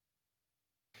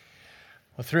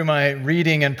Well, through my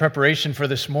reading and preparation for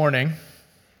this morning,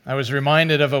 I was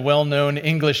reminded of a well-known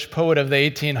English poet of the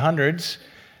 1800s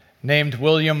named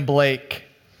William Blake,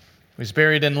 who was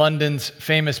buried in London's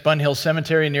famous Bunhill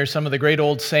Cemetery near some of the great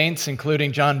old saints,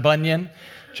 including John Bunyan,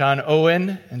 John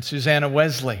Owen, and Susanna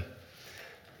Wesley.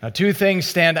 Now, two things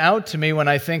stand out to me when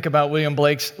I think about William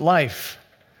Blake's life.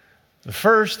 The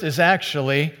first is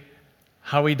actually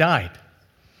how he died.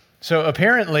 So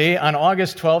apparently, on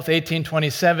August 12th,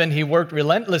 1827, he worked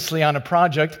relentlessly on a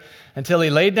project until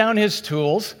he laid down his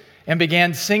tools and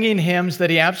began singing hymns that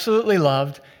he absolutely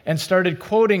loved and started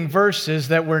quoting verses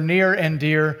that were near and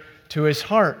dear to his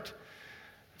heart.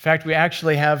 In fact, we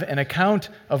actually have an account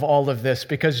of all of this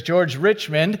because George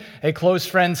Richmond, a close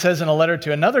friend, says in a letter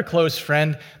to another close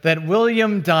friend that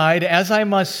William died, as I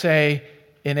must say,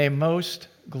 in a most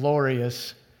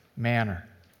glorious manner,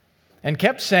 and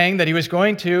kept saying that he was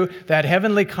going to that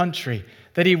heavenly country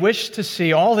that he wished to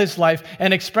see all his life,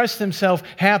 and expressed himself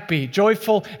happy,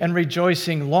 joyful, and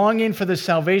rejoicing, longing for the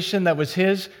salvation that was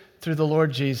his through the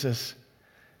Lord Jesus.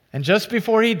 And just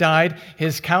before he died,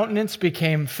 his countenance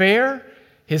became fair,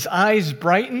 his eyes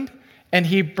brightened, and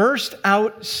he burst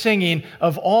out singing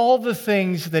of all the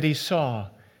things that he saw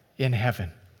in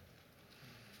heaven.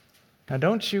 Now,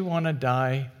 don't you want to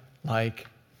die like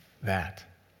that?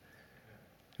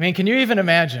 I mean, can you even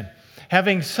imagine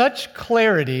having such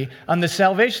clarity on the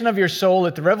salvation of your soul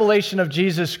at the revelation of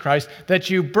Jesus Christ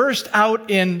that you burst out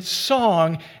in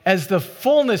song as the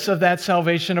fullness of that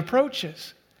salvation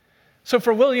approaches? So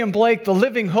for William Blake, the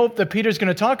living hope that Peter's going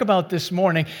to talk about this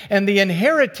morning and the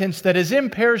inheritance that is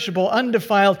imperishable,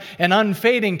 undefiled, and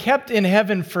unfading, kept in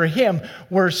heaven for him,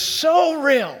 were so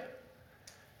real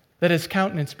that his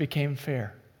countenance became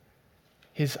fair.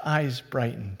 His eyes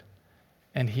brightened,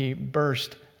 and he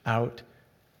burst out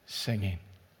singing.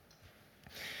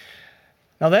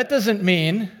 Now, that doesn't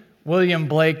mean William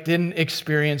Blake didn't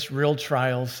experience real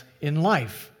trials in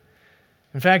life.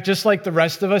 In fact, just like the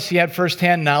rest of us, he had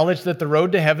firsthand knowledge that the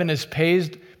road to heaven is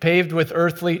paved with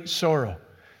earthly sorrow.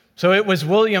 So it was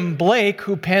William Blake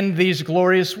who penned these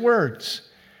glorious words: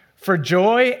 "For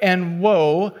joy and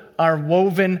woe are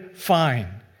woven fine,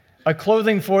 a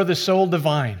clothing for the soul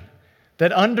divine,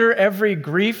 that under every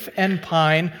grief and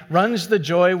pine runs the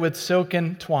joy with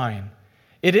silken twine.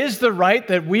 It is the right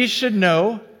that we should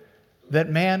know that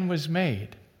man was made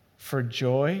for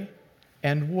joy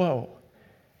and woe.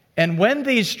 And when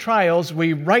these trials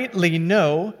we rightly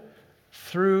know,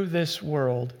 through this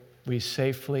world we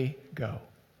safely go."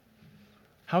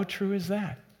 How true is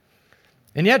that?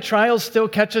 And yet trials still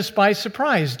catch us by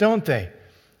surprise, don't they?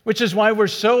 Which is why we're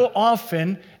so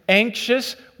often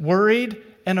anxious, worried,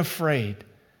 and afraid,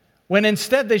 when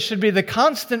instead they should be the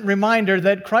constant reminder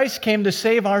that Christ came to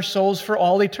save our souls for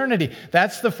all eternity.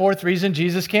 That's the fourth reason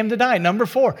Jesus came to die. Number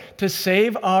 4, to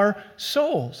save our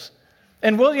souls.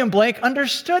 And William Blake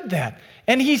understood that,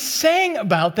 and he sang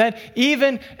about that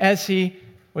even as he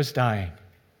was dying.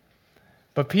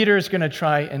 But Peter is going to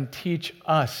try and teach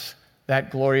us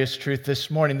that glorious truth this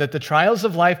morning, that the trials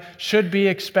of life should be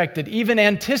expected, even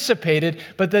anticipated,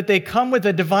 but that they come with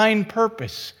a divine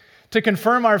purpose, to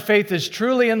confirm our faith is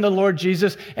truly in the Lord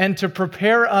Jesus and to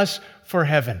prepare us for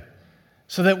heaven,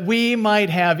 so that we might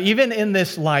have, even in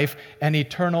this life, an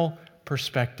eternal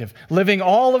perspective, living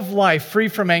all of life free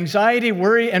from anxiety,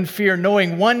 worry, and fear,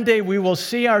 knowing one day we will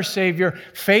see our Savior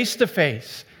face to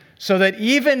face, so that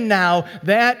even now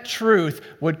that truth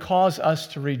would cause us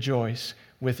to rejoice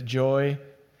with joy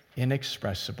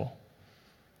inexpressible.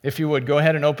 If you would, go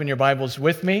ahead and open your Bibles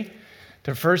with me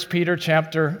to 1 Peter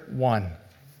chapter 1.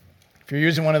 If you're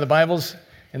using one of the Bibles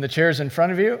in the chairs in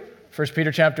front of you, 1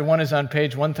 Peter chapter 1 is on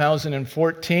page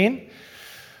 1014.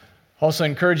 Also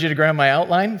encourage you to grab my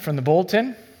outline from the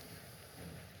bulletin.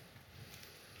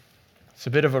 It's a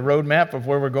bit of a roadmap of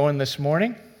where we're going this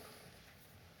morning.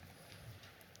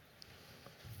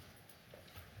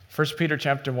 1 Peter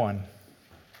chapter 1.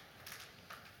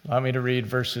 Allow me to read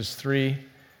verses 3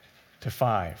 to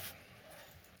 5.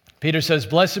 Peter says,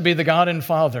 "Blessed be the God and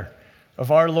Father of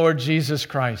our Lord Jesus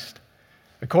Christ.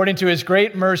 According to his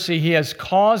great mercy, he has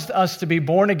caused us to be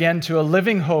born again to a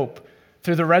living hope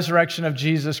through the resurrection of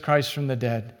Jesus Christ from the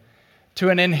dead,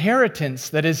 to an inheritance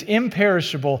that is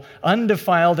imperishable,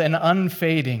 undefiled, and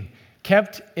unfading,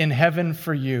 kept in heaven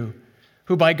for you,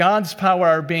 who by God's power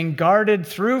are being guarded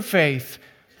through faith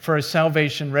for a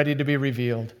salvation ready to be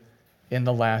revealed in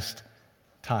the last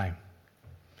time."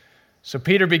 So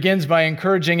Peter begins by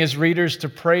encouraging his readers to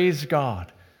praise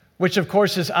God, which of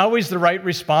course is always the right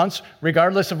response,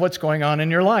 regardless of what's going on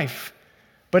in your life.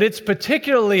 But it's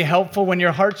particularly helpful when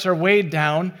your hearts are weighed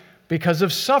down because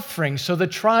of suffering, so the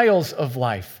trials of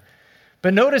life.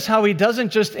 But notice how he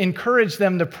doesn't just encourage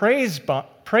them to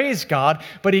praise God,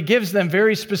 but he gives them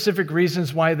very specific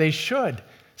reasons why they should,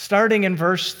 starting in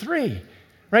verse 3.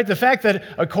 Right? The fact that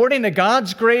according to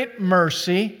God's great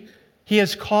mercy, he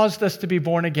has caused us to be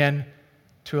born again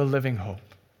to a living hope.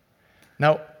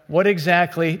 Now, what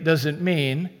exactly does it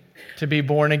mean to be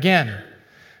born again?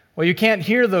 Well, you can't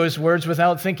hear those words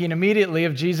without thinking immediately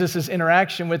of Jesus'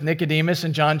 interaction with Nicodemus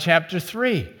in John chapter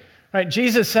 3. Right?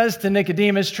 Jesus says to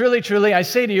Nicodemus, "Truly, truly, I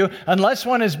say to you, unless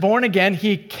one is born again,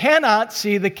 he cannot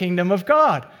see the kingdom of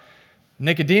God."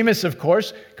 Nicodemus, of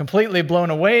course, completely blown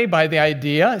away by the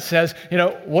idea, says,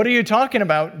 "What are you talking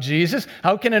about, Jesus?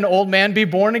 How can an old man be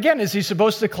born again? Is he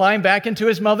supposed to climb back into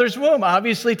his mother's womb?"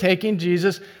 Obviously taking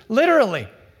Jesus literally.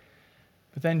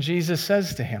 But then Jesus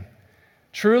says to him,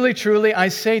 "Truly, truly, I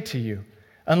say to you,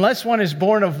 unless one is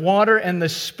born of water and the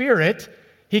Spirit,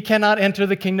 he cannot enter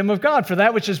the kingdom of God. For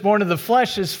that which is born of the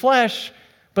flesh is flesh,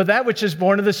 but that which is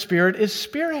born of the Spirit is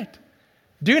spirit.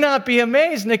 Do not be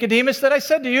amazed, Nicodemus, that I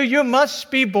said to you, you must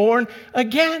be born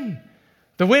again.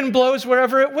 The wind blows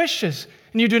wherever it wishes,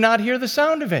 and you do not hear the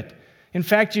sound of it. In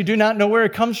fact, you do not know where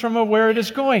it comes from or where it is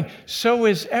going. So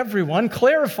is everyone,"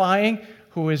 clarifying,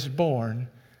 "who is born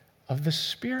of the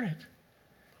Spirit."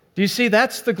 Do you see?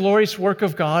 That's the glorious work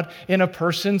of God in a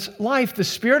person's life. The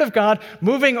Spirit of God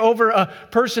moving over a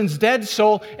person's dead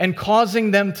soul and causing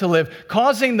them to live,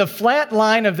 causing the flat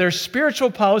line of their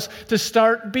spiritual pulse to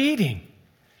start beating.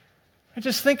 And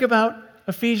just think about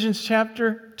Ephesians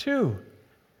chapter 2.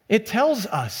 It tells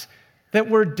us that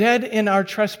we're dead in our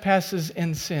trespasses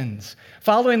and sins,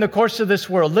 following the course of this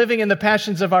world, living in the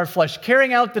passions of our flesh,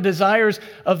 carrying out the desires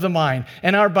of the mind,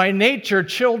 and are by nature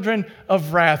children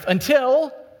of wrath,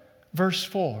 until, verse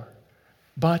 4,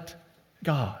 "But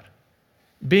God,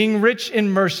 being rich in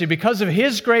mercy, because of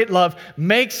his great love,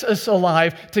 makes us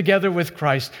alive together with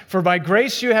Christ. For by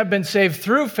grace you have been saved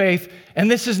through faith, and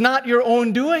this is not your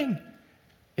own doing.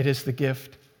 It is the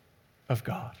gift of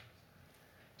God."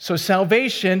 So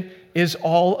salvation is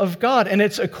all of God, and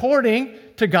it's according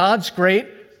to God's great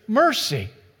mercy,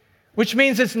 which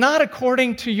means it's not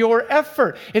according to your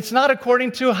effort. It's not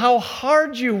according to how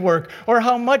hard you work, or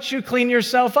how much you clean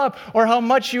yourself up, or how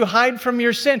much you hide from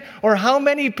your sin, or how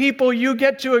many people you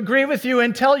get to agree with you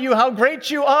and tell you how great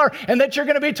you are and that you're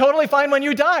going to be totally fine when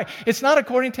you die. It's not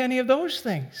according to any of those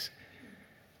things.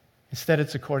 Instead,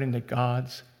 it's according to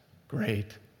God's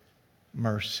great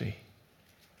mercy,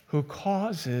 who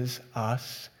causes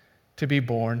us to be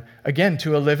born again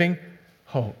to a living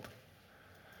hope.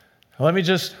 Now, let me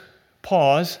just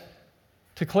pause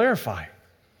to clarify.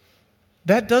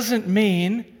 That doesn't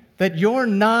mean that you're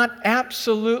not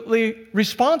absolutely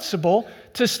responsible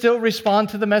to still respond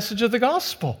to the message of the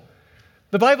gospel.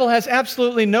 The Bible has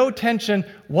absolutely no tension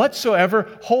whatsoever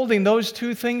holding those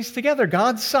two things together: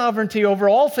 God's sovereignty over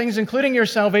all things, including your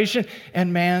salvation,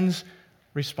 and man's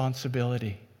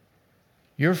responsibility.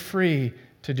 You're free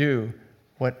to do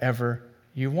whatever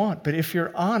you want. But if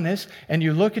you're honest and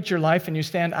you look at your life and you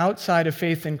stand outside of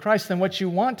faith in Christ, then what you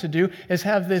want to do is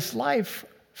have this life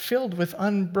filled with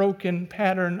unbroken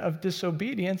pattern of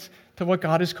disobedience to what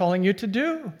God is calling you to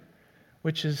do,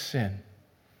 which is sin.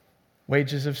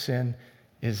 Wages of sin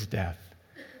is death.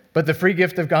 But the free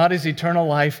gift of God is eternal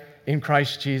life in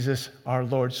Christ Jesus our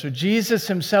Lord. So Jesus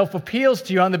himself appeals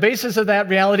to you on the basis of that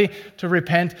reality to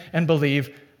repent and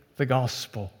believe the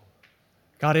gospel.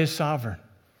 God is sovereign,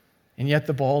 and yet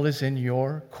the ball is in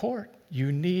your court.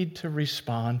 You need to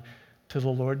respond to the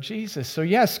Lord Jesus. So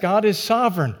yes, God is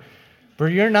sovereign, but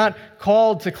you're not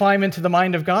called to climb into the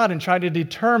mind of God and try to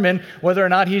determine whether or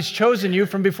not he's chosen you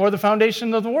from before the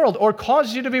foundation of the world or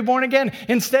caused you to be born again.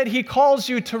 Instead, he calls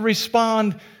you to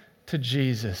respond to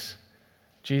Jesus.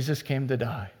 Jesus came to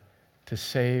die to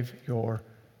save your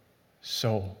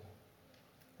soul.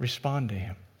 Respond to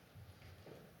him.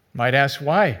 You might ask,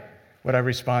 why would I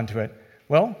respond to it?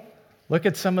 Well, look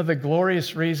at some of the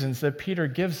glorious reasons that Peter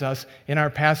gives us in our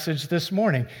passage this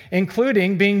morning,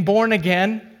 including being born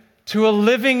again to a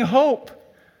living hope.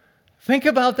 Think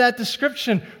about that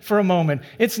description for a moment.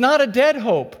 It's not a dead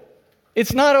hope.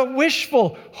 It's not a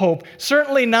wishful hope.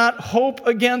 Certainly not hope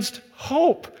against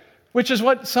hope, which is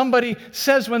what somebody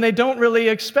says when they don't really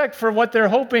expect for what they're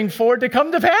hoping for to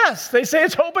come to pass. They say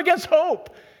it's hope against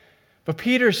hope. But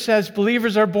Peter says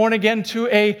believers are born again to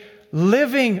a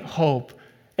living hope,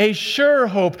 a sure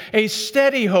hope, a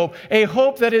steady hope, a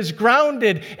hope that is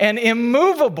grounded and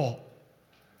immovable.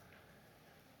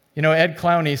 You know, Ed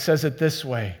Clowney says it this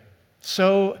way,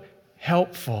 so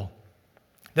helpful,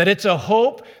 that it's a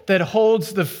hope that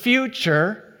holds the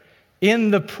future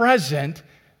in the present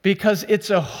because it's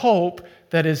a hope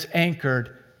that is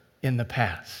anchored in the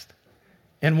past.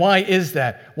 And why is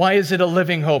that? Why is it a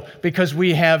living hope? Because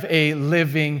we have a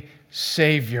living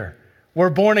Savior. We're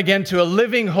born again to a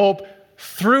living hope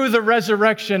through the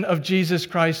resurrection of Jesus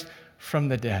Christ from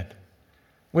the dead.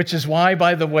 Which is why,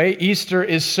 by the way, Easter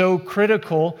is so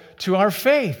critical to our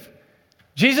faith.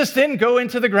 Jesus didn't go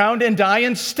into the ground and die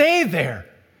and stay there.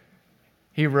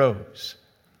 He rose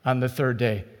on the third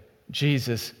day.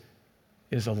 Jesus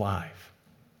is alive.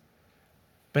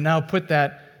 But now put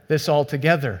this all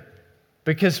together,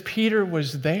 because Peter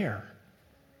was there.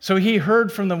 So he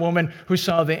heard from the woman who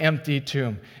saw the empty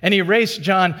tomb. And he raced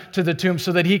John to the tomb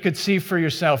so that he could see for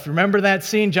yourself. Remember that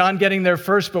scene? John getting there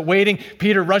first, but waiting.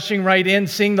 Peter rushing right in,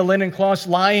 seeing the linen cloths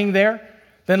lying there.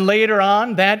 Then later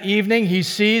on, that evening, he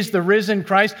sees the risen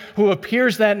Christ who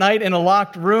appears that night in a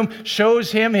locked room,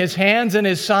 shows him his hands and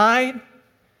his side.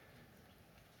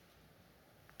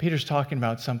 Peter's talking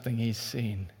about something he's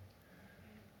seen.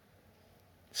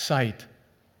 Sight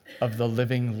of the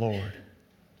living Lord.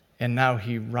 And now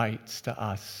he writes to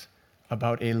us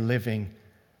about a living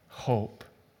hope.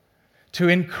 To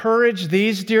encourage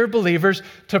these dear believers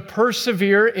to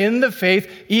persevere in the faith,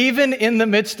 even in the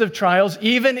midst of trials,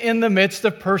 even in the midst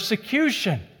of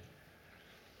persecution.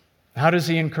 How does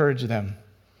he encourage them?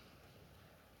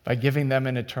 By giving them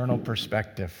an eternal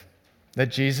perspective, that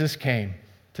Jesus came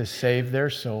to save their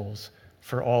souls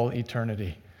for all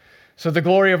eternity. So the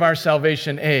glory of our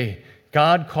salvation, A,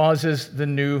 God causes the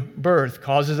new birth,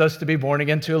 causes us to be born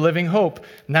again to a living hope.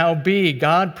 Now B,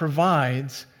 God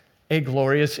provides a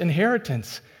glorious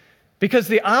inheritance. Because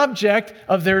the object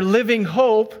of their living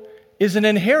hope is an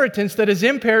inheritance that is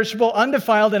imperishable,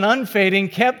 undefiled, and unfading,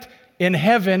 kept in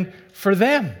heaven for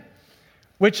them.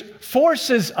 Which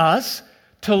forces us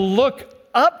to look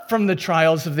up from the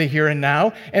trials of the here and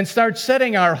now and start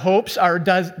setting our hopes, our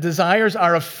desires,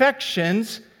 our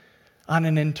affections on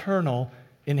an eternal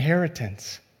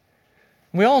inheritance.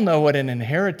 We all know what an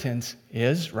inheritance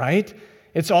is, right?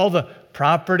 It's all the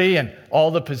property and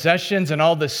all the possessions and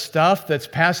all the stuff that's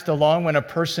passed along when a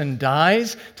person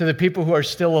dies to the people who are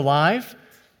still alive.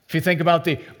 If you think about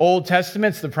the Old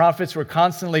Testaments, the prophets were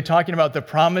constantly talking about the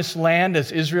promised land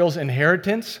as Israel's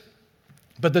inheritance.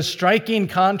 But the striking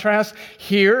contrast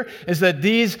here is that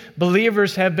these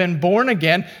believers have been born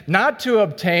again, not to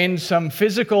obtain some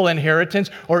physical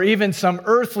inheritance or even some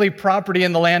earthly property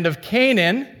in the land of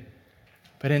Canaan,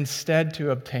 but instead to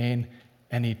obtain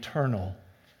an eternal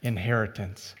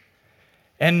inheritance.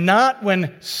 And not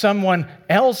when someone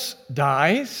else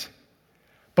dies,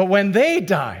 but when they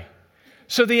die.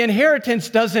 So the inheritance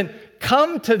doesn't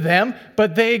come to them,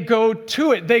 but they go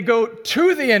to it. They go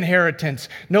to the inheritance,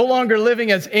 no longer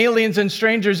living as aliens and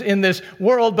strangers in this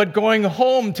world, but going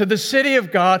home to the city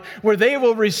of God where they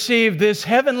will receive this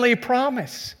heavenly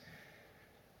promise.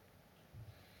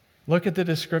 Look at the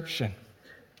description.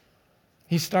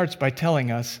 He starts by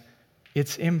telling us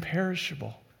it's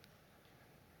imperishable.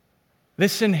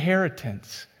 This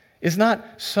inheritance is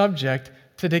not subject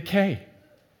to decay.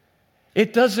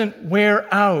 It doesn't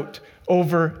wear out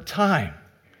over time.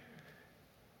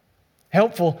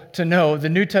 Helpful to know, the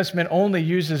New Testament only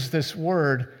uses this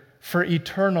word for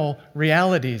eternal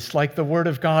realities, like the Word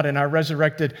of God in our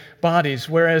resurrected bodies,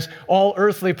 whereas all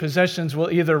earthly possessions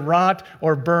will either rot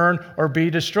or burn or be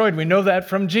destroyed. We know that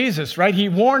from Jesus, right? He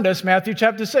warned us, Matthew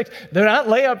chapter 6, do not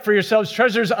lay up for yourselves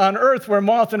treasures on earth where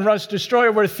moth and rust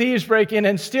destroy, where thieves break in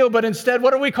and steal, but instead,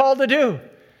 what are we called to do?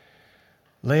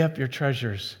 Lay up your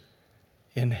treasures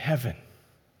in heaven.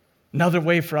 Another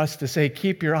way for us to say,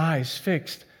 keep your eyes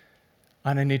fixed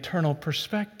on an eternal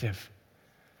perspective.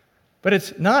 But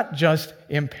it's not just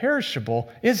imperishable,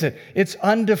 is it? It's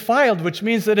undefiled, which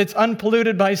means that it's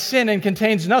unpolluted by sin and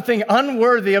contains nothing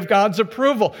unworthy of God's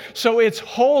approval. So it's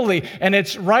holy and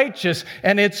it's righteous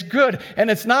and it's good.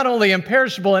 And it's not only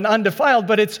imperishable and undefiled,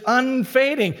 but it's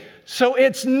unfading. So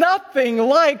it's nothing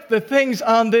like the things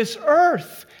on this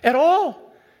earth at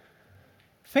all.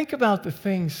 Think about the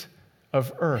things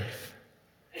of earth.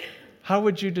 How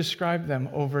would you describe them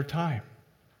over time?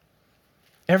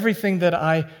 Everything that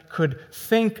I could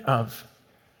think of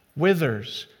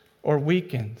withers or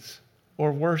weakens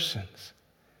or worsens.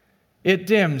 It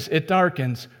dims, it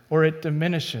darkens, or it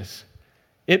diminishes.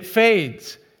 It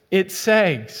fades, it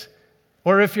sags,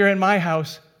 or if you're in my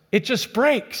house, it just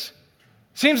breaks.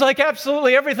 Seems like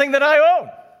absolutely everything that I own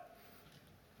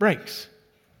breaks,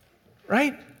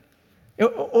 right?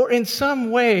 Or in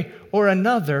some way or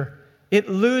another, it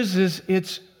loses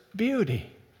its beauty.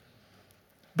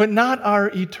 But not our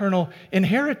eternal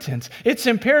inheritance. It's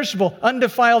imperishable,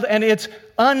 undefiled, and it's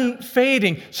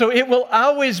unfading. So it will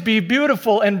always be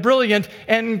beautiful and brilliant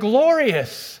and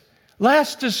glorious.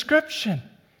 Last description.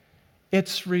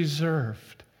 It's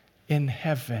reserved in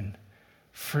heaven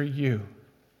for you,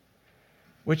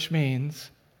 which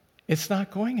means it's not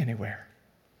going anywhere.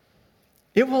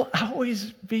 It will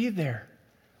always be there,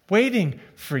 waiting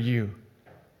for you.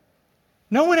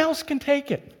 No one else can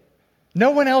take it.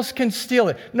 No one else can steal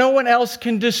it. No one else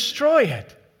can destroy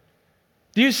it.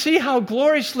 Do you see how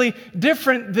gloriously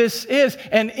different this is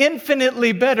and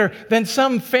infinitely better than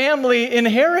some family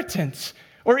inheritance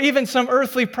or even some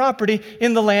earthly property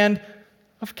in the land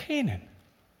of Canaan?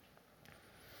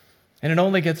 And it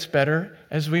only gets better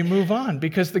as we move on,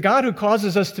 because the God who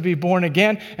causes us to be born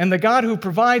again and the God who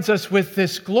provides us with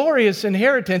this glorious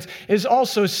inheritance is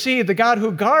also the God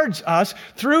who guards us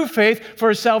through faith for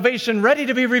a salvation ready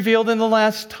to be revealed in the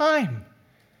last time.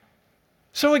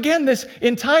 So again, this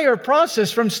entire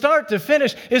process from start to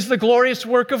finish is the glorious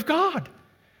work of God.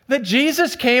 That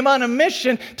Jesus came on a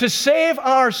mission to save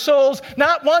our souls,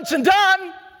 not once and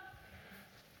done,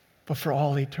 but for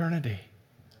all eternity.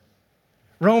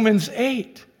 Romans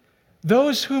 8,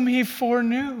 those whom he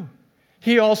foreknew,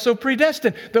 he also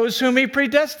predestined. Those whom he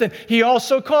predestined, he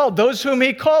also called. Those whom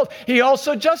he called, he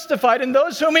also justified. And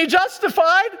those whom he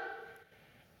justified,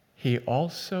 he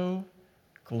also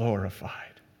glorified.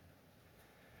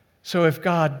 So if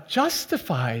God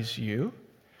justifies you,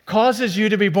 causes you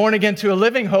to be born again to a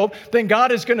living hope, then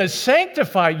God is going to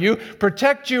sanctify you,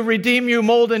 protect you, redeem you,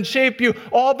 mold and shape you,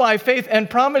 all by faith, and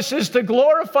promises to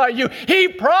glorify you. He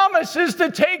promises to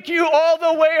take you all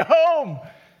the way home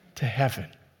to heaven.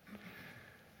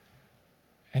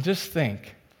 And just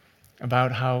think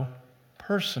about how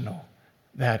personal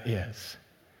that is.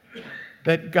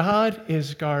 That God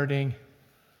is guarding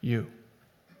you.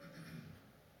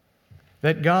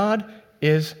 That God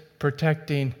is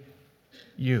protecting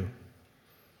you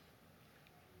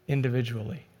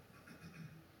individually.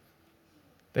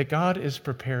 That God is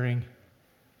preparing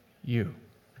you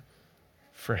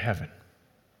for heaven.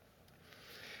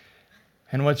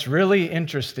 And what's really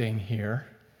interesting here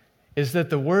is that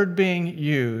the word being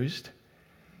used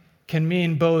can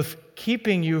mean both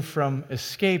keeping you from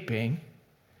escaping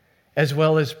as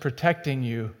well as protecting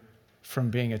you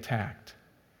from being attacked.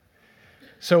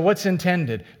 So what's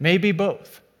intended? Maybe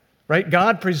both. Right?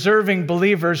 God preserving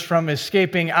believers from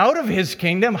escaping out of his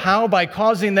kingdom. How? By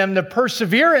causing them to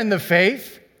persevere in the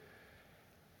faith.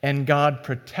 And God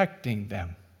protecting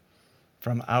them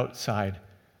from outside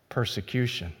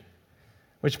persecution.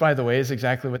 Which, by the way, is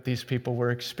exactly what these people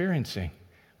were experiencing.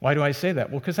 Why do I say that?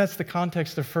 Well, because that's the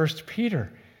context of 1 Peter.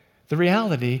 The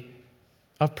reality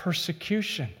of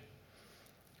persecution.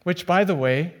 Which, by the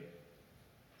way,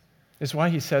 is why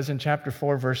he says in chapter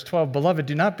 4, verse 12, "Beloved,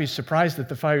 do not be surprised at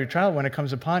the fiery trial when it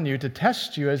comes upon you to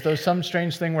test you as though some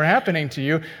strange thing were happening to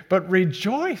you, but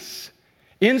rejoice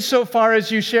insofar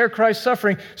as you share Christ's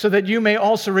suffering, so that you may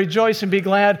also rejoice and be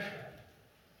glad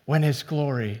when his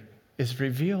glory is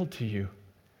revealed to you."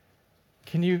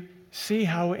 Can you see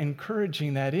how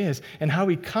encouraging that is and how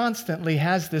he constantly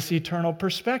has this eternal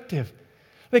perspective?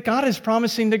 That God is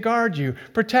promising to guard you,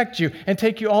 protect you, and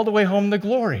take you all the way home to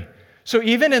glory. So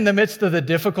even in the midst of the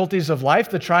difficulties of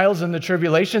life, the trials and the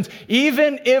tribulations,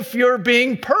 even if you're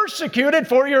being persecuted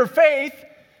for your faith,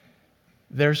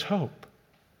 there's hope.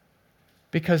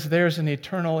 Because there's an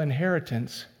eternal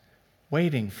inheritance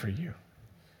waiting for you.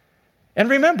 And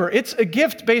remember, it's a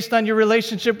gift based on your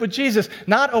relationship with Jesus,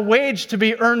 not a wage to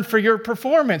be earned for your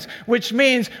performance, which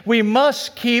means we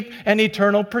must keep an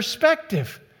eternal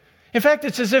perspective. In fact,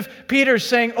 it's as if Peter's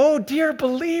saying, "Oh, dear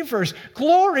believers,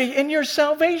 glory in your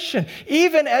salvation,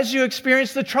 even as you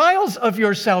experience the trials of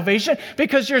your salvation,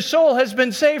 because your soul has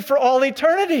been saved for all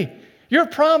eternity. You're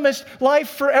promised life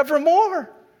forevermore."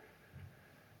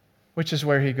 Which is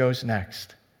where he goes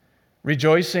next.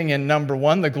 Rejoicing in, number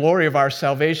one, the glory of our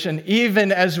salvation,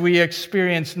 even as we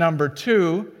experience, number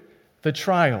two, the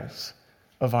trials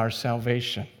of our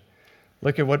salvation.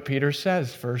 Look at what Peter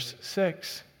says, verse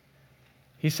 6.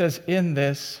 He says, "In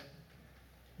this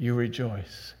you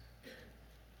rejoice."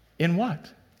 In what?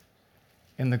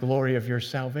 In the glory of your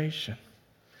salvation.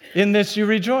 In this you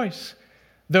rejoice.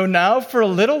 Though now for a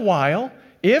little while,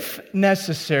 if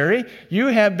necessary, you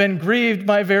have been grieved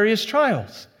by various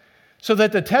trials, so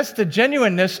that the tested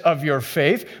genuineness of your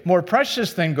faith, more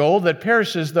precious than gold that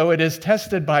perishes though it is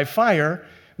tested by fire,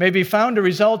 may be found to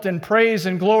result in praise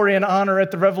and glory and honor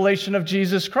at the revelation of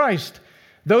Jesus Christ.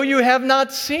 Though you have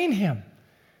not seen him,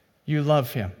 you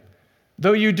love him.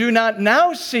 Though you do not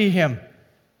now see him,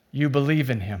 you believe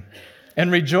in him,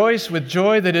 and rejoice with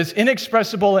joy that is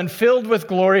inexpressible and filled with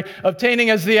glory, obtaining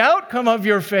as the outcome of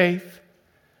your faith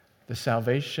the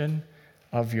salvation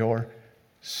of your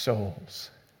souls.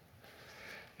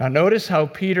 Now notice how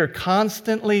Peter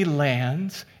constantly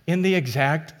lands in the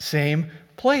exact same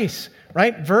place,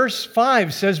 right? Verse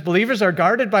 5 says believers are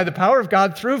guarded by the power of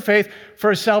God through faith for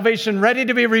a salvation ready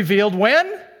to be revealed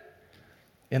when?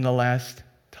 In the last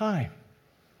time.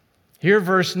 Here,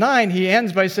 verse 9, he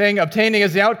ends by saying, obtaining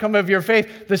as the outcome of your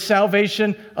faith the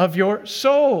salvation of your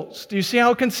souls. Do you see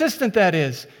how consistent that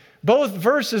is? Both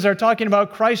verses are talking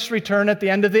about Christ's return at the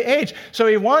end of the age. So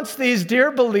he wants these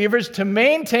dear believers to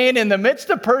maintain in the midst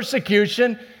of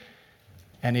persecution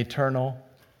an eternal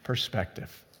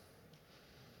perspective.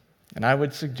 And I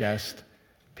would suggest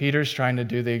Peter's trying to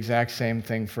do the exact same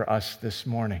thing for us this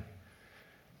morning,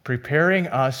 preparing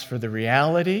us for the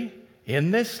reality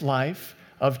in this life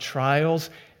of trials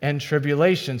and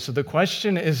tribulations. So the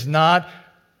question is not,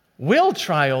 will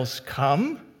trials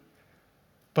come,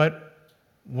 but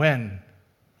when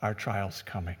are trials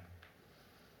coming?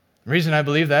 The reason I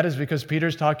believe that is because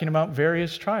Peter's talking about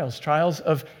various trials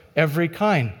of every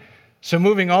kind. So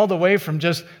moving all the way from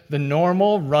just the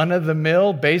normal,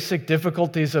 run-of-the-mill, basic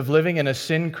difficulties of living in a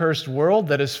sin-cursed world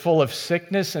that is full of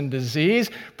sickness and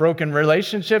disease, broken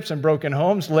relationships and broken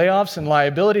homes, layoffs and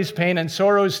liabilities, pain and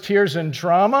sorrows, tears and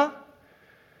trauma,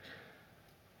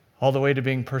 all the way to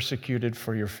being persecuted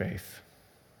for your faith,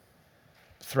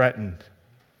 threatened,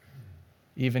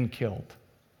 even killed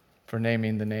for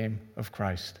naming the name of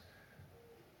Christ.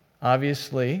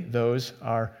 Obviously, those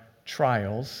are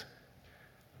trials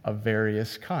of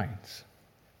various kinds.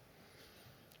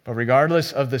 But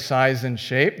regardless of the size and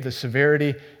shape, the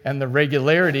severity and the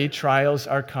regularity, trials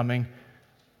are coming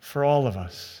for all of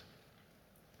us.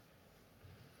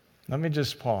 Let me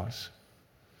just pause.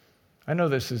 I know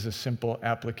this is a simple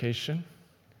application,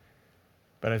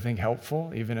 but I think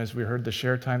helpful, even as we heard the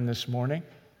share time this morning.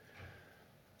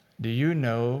 Do you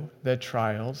know that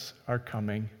trials are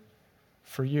coming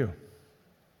for you?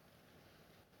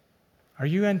 Are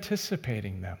you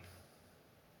anticipating them?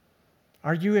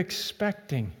 Are you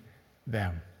expecting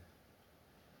them?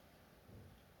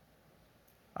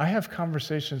 I have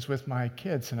conversations with my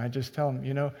kids, and I just tell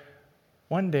them,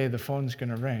 one day the phone's going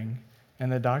to ring,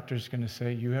 and the doctor's going to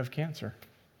say, you have cancer.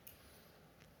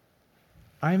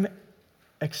 I'm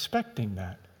expecting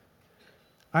that.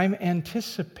 I'm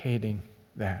anticipating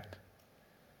that.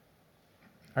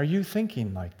 Are you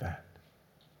thinking like that?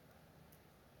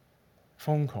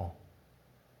 Phone call.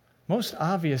 Most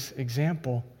obvious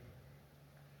example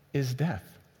is death,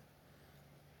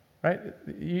 right?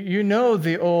 You know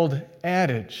the old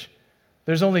adage,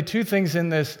 there's only two things in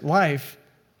this life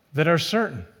that are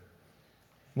certain.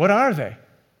 What are they?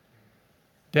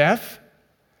 Death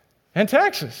and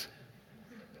taxes.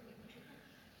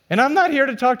 And I'm not here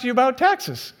to talk to you about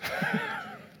taxes,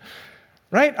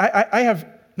 right? I have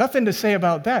nothing to say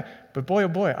about that, but boy, oh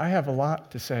boy, I have a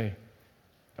lot to say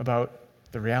about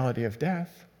the reality of death.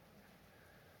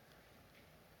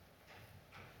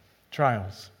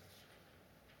 Trials.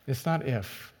 It's not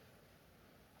if,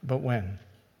 but when.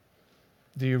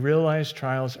 Do you realize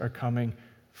trials are coming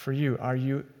for you? Are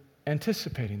you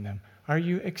anticipating them? Are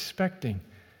you expecting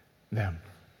them?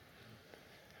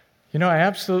 I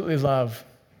absolutely love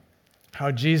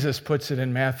how Jesus puts it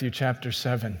in Matthew chapter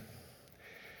 7.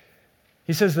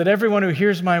 He says that everyone who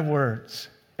hears my words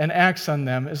and acts on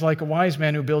them is like a wise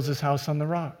man who builds his house on the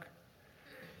rock.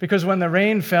 Because when the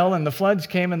rain fell and the floods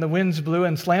came and the winds blew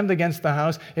and slammed against the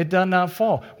house, it did not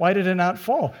fall. Why did it not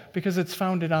fall? Because it's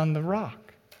founded on the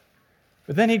rock.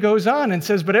 But then he goes on and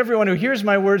says, but everyone who hears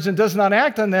my words and does not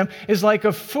act on them is like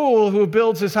a fool who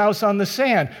builds his house on the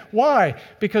sand. Why?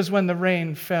 Because when the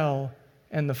rain fell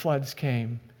and the floods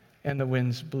came and the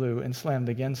winds blew and slammed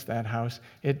against that house,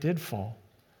 it did fall.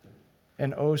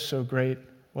 And oh, so great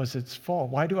was its fall.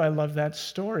 Why do I love that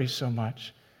story so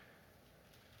much?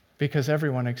 Because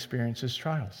everyone experiences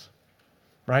trials,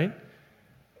 right?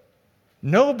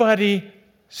 Nobody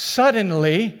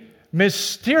suddenly,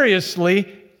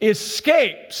 mysteriously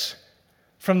escapes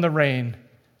from the rain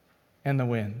and the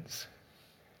winds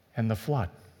and the flood.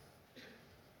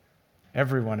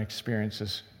 Everyone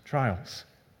experiences trials.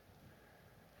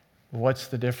 What's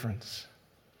the difference?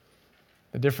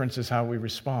 The difference is how we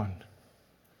respond.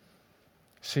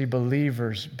 See,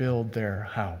 believers build their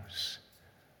house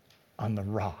on the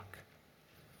rock,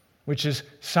 which is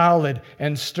solid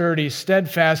and sturdy,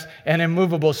 steadfast and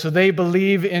immovable. So they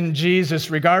believe in Jesus,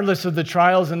 regardless of the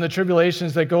trials and the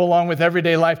tribulations that go along with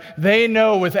everyday life. They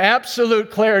know with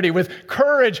absolute clarity, with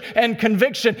courage and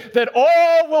conviction, that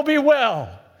all will be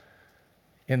well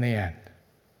in the end.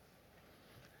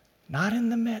 Not in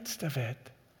the midst of it,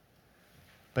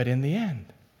 but in the end.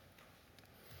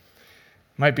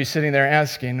 You might be sitting there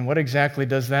asking, what exactly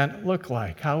does that look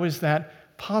like? How is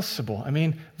that possible?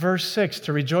 Verse 6,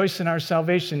 to rejoice in our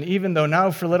salvation, even though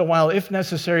now for a little while, if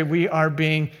necessary, we are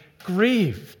being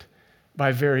grieved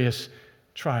by various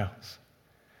trials.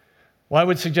 Well, I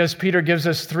would suggest Peter gives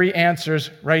us three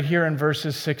answers right here in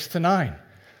verses 6 to 9,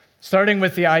 starting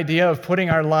with the idea of putting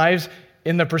our lives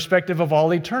in the perspective of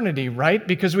all eternity, right?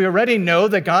 Because we already know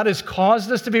that God has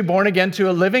caused us to be born again to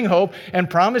a living hope and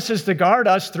promises to guard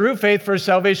us through faith for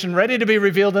salvation ready to be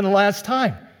revealed in the last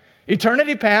time.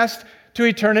 Eternity past to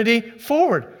eternity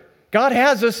forward. God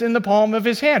has us in the palm of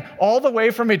his hand, all the way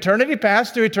from eternity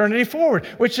past to eternity forward,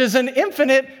 which is an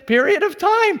infinite period of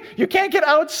time. You can't get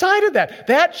outside of that.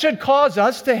 That should cause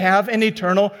us to have an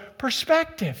eternal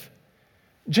perspective.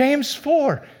 James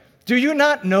 4, do you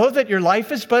not know that your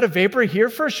life is but a vapor here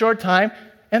for a short time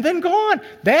and then gone?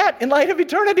 That, in light of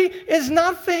eternity, is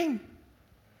nothing.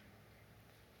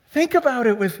 Think about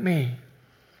it with me.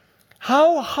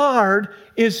 How hard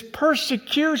is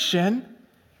persecution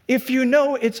if you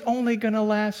know it's only going to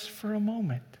last for a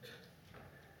moment?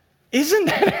 Isn't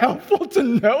that helpful to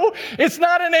know? It's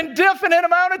not an indefinite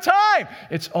amount of time.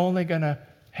 It's only going to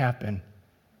happen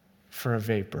for a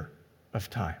vapor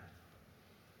of time.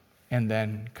 And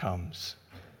then comes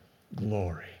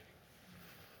glory.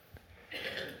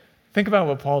 Think about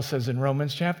what Paul says in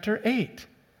Romans chapter 8.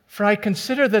 For I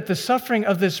consider that the suffering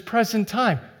of this present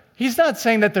time, he's not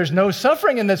saying that there's no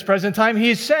suffering in this present time.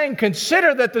 He's saying,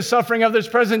 consider that the suffering of this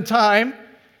present time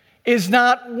is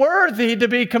not worthy to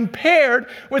be compared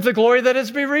with the glory that is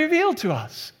to be revealed to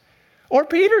us. Or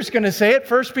Peter's going to say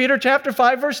it, 1 Peter chapter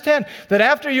 5, verse 10, that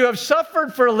after you have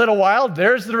suffered for a little while,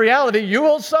 there's the reality, you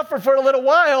will suffer for a little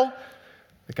while.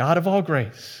 The God of all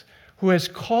grace, who has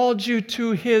called you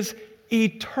to his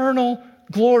eternal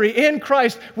glory in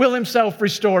Christ, will himself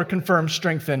restore, confirm,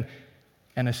 strengthen,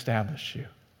 and establish you.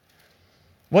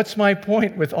 What's my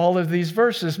point with all of these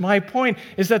verses? My point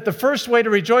is that the first way to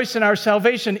rejoice in our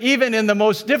salvation, even in the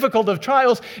most difficult of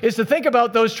trials, is to think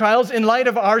about those trials in light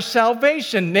of our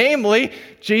salvation. Namely,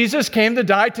 Jesus came to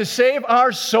die to save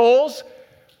our souls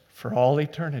for all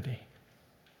eternity.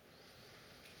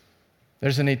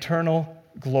 There's an eternal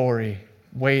glory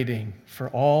waiting for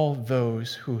all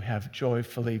those who have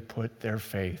joyfully put their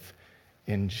faith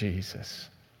in Jesus.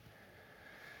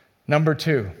 Number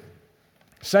two,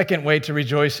 second way to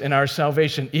rejoice in our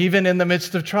salvation, even in the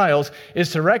midst of trials,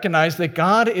 is to recognize that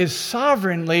God is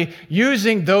sovereignly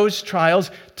using those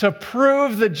trials to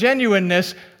prove the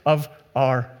genuineness of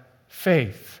our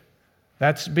faith.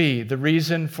 That's B, the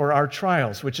reason for our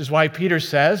trials, which is why Peter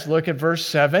says, look at verse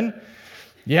 7,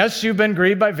 yes, you've been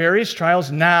grieved by various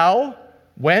trials now,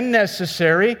 when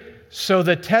necessary, so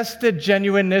the tested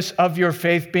genuineness of your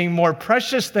faith, being more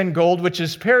precious than gold, which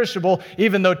is perishable,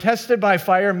 even though tested by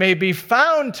fire, may be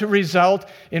found to result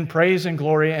in praise and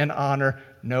glory and honor.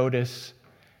 Notice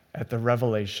at the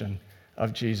revelation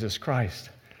of Jesus Christ.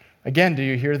 Again, do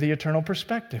you hear the eternal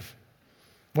perspective?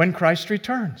 When Christ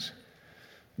returns,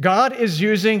 God is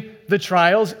using the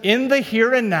trials in the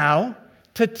here and now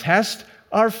to test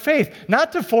our faith,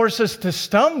 not to force us to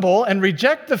stumble and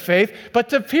reject the faith, but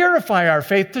to purify our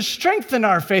faith, to strengthen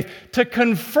our faith, to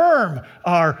confirm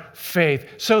our faith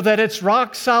so that it's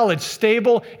rock solid,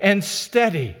 stable, and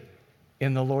steady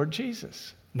in the Lord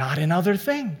Jesus, not in other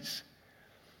things.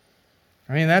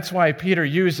 I mean, that's why Peter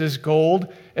uses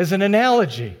gold as an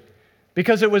analogy,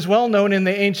 because it was well known in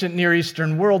the ancient Near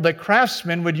Eastern world that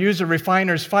craftsmen would use a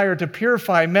refiner's fire to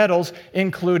purify metals,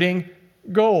 including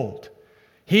gold.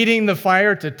 Heating the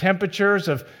fire to temperatures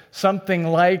of something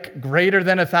like greater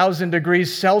than 1,000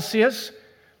 degrees Celsius.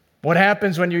 What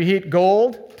happens when you heat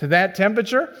gold to that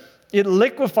temperature? It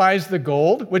liquefies the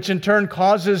gold, which in turn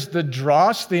causes the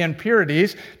dross, the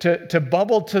impurities, to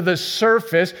bubble to the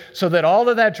surface so that all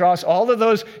of that dross, all of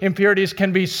those impurities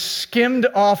can be skimmed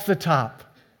off the top.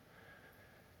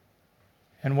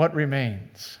 And what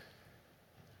remains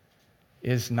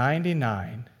is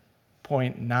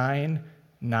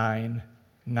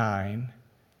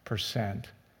 99.999%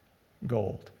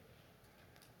 gold,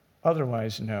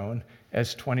 otherwise known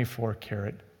as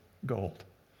 24-karat gold.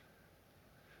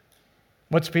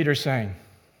 What's Peter saying?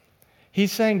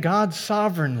 He's saying God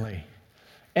sovereignly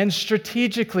and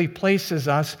strategically places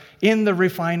us in the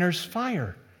refiner's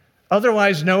fire,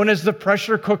 otherwise known as the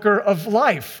pressure cooker of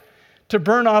life, to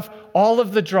burn off all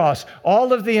of the dross,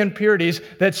 all of the impurities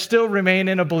that still remain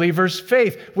in a believer's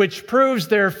faith, which proves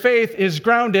their faith is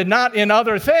grounded not in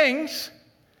other things,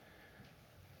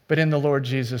 but in the Lord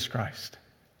Jesus Christ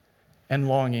and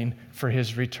longing for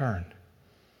his return.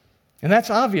 And that's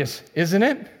obvious, isn't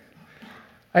it?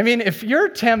 I mean, if you're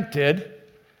tempted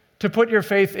to put your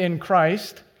faith in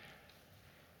Christ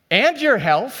and your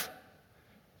health,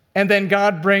 and then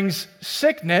God brings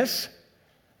sickness,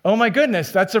 Oh my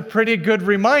goodness, that's a pretty good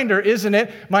reminder, isn't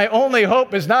it? My only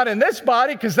hope is not in this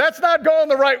body, because that's not going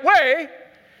the right way,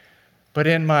 but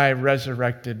in my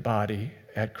resurrected body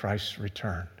at Christ's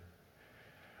return.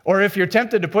 Or if you're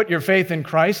tempted to put your faith in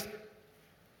Christ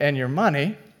and your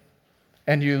money,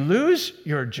 and you lose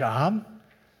your job,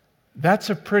 that's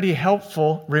a pretty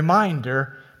helpful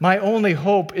reminder. My only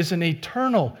hope is an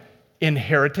eternal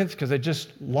inheritance, because I just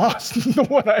lost the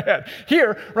one I had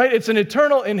here, right? It's an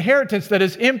eternal inheritance that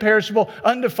is imperishable,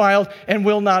 undefiled, and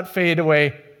will not fade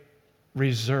away,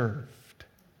 reserved,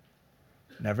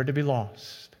 never to be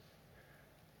lost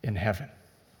in heaven.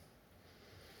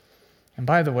 And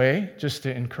by the way, just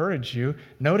to encourage you,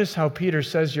 notice how Peter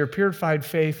says your purified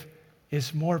faith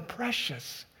is more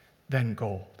precious than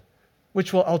gold,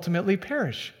 which will ultimately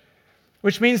perish,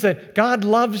 which means that God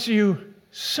loves you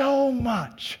so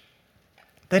much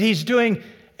that he's doing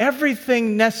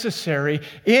everything necessary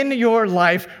in your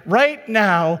life right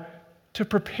now to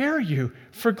prepare you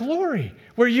for glory,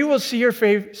 where you will see your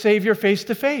Savior face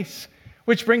to face.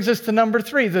 Which brings us to number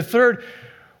 3. The third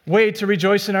way to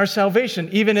rejoice in our salvation,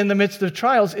 even in the midst of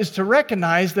trials, is to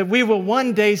recognize that we will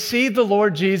one day see the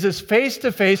Lord Jesus face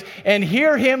to face and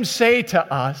hear him say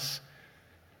to us,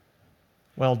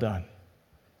 "Well done,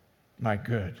 my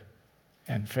good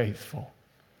and faithful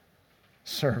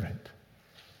servant."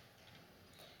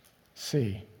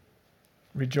 See,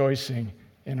 rejoicing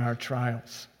in our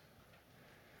trials.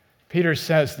 Peter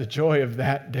says the joy of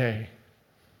that day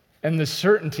and the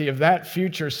certainty of that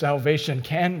future salvation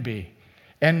can be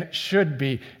and should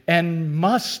be and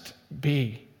must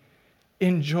be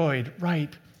enjoyed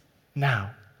right now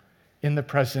in the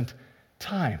present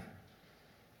time.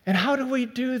 And how do we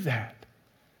do that?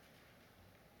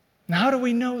 And how do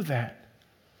we know that?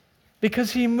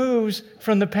 Because he moves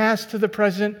from the past to the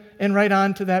present and right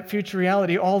on to that future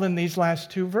reality, all in these last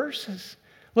 2 verses.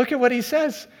 Look at what he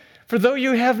says. For though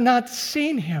you have not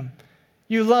seen him,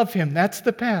 you love him. That's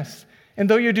the past. And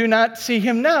though you do not see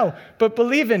him now, but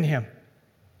believe in him,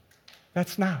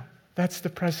 that's now. That's the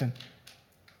present,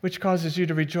 which causes you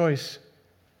to rejoice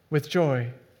with joy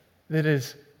that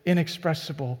is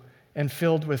inexpressible and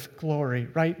filled with glory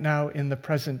right now in the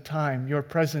present time, your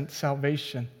present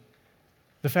salvation.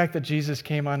 The fact that Jesus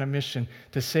came on a mission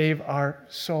to save our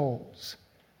souls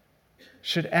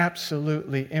should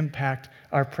absolutely impact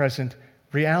our present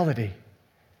reality.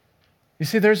 You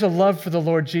see, there's a love for the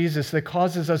Lord Jesus that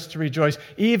causes us to rejoice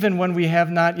even when we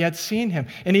have not yet seen him,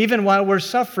 and even while we're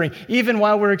suffering, even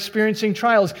while we're experiencing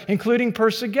trials, including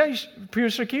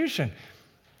persecution.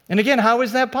 And again, how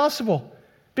is that possible?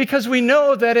 Because we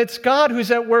know that it's God who's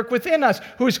at work within us,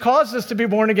 who's caused us to be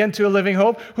born again to a living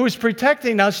hope, who's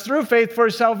protecting us through faith for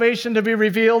salvation to be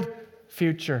revealed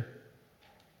future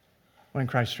when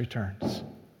Christ returns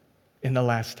in the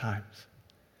last times,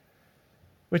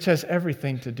 which has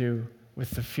everything to do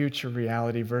with the future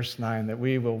reality, verse 9, that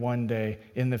we will one day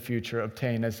in the future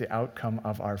obtain as the outcome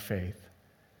of our faith,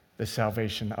 the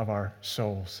salvation of our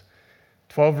souls.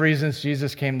 12 reasons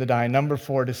Jesus came to die. Number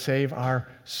 4, to save our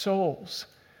souls.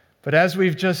 But as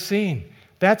we've just seen,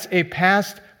 that's a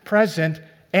past, present,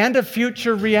 and a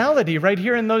future reality right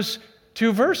here in those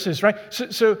 2 verses, right?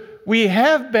 So we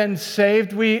have been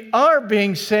saved, we are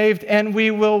being saved, and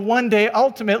we will one day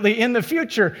ultimately in the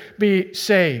future be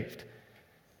saved.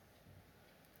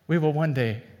 We will one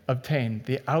day obtain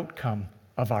the outcome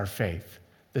of our faith,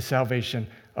 the salvation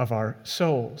of our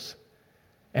souls.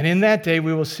 And in that day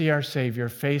we will see our Savior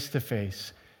face to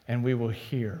face, and we will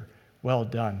hear, "Well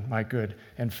done, my good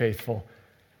and faithful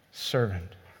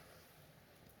servant."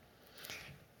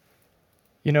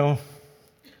 You know,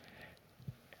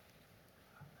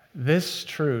 this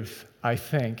truth, I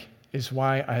think, is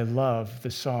why I love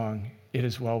the song, "It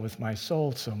Is Well With My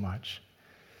Soul," so much.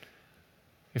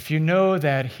 If you know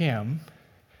that hymn,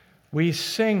 we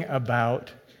sing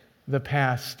about the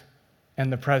past and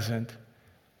the present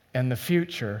and the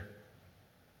future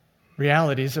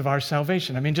realities of our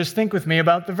salvation. I mean, just think with me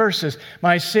about the verses.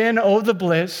 My sin, oh, the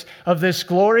bliss of this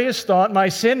glorious thought, my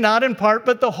sin, not in part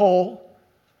but the whole,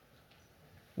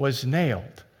 was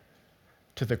nailed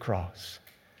to the cross,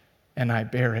 and I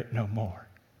bear it no more.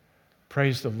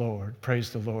 Praise the Lord,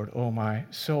 oh my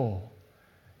soul.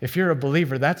 If you're a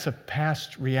believer, that's a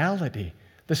past reality,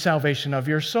 the salvation of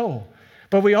your soul.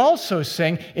 But we also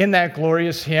sing in that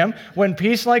glorious hymn, "When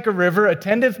peace like a river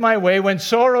attendeth my way, when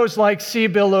sorrows like sea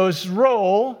billows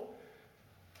roll,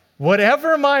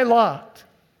 whatever my lot,"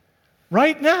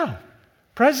 right now,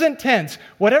 present tense,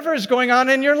 whatever is going on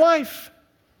in your life,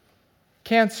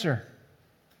 cancer,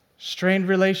 strained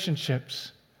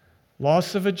relationships,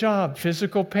 loss of a job,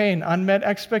 physical pain, unmet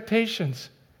expectations,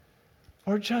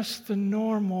 or just the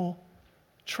normal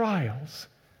trials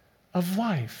of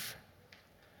life.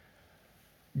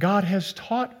 God has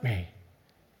taught me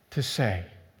to say,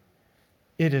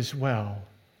 it is well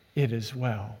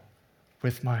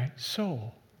with my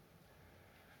soul.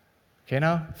 Okay,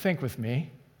 now think with me.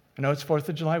 I know it's 4th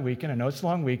of July weekend. I know it's a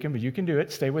long weekend, but you can do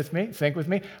it. Stay with me. Think with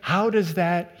me. How does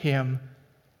that hymn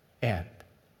end?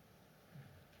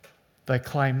 The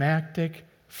climactic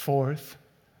 4th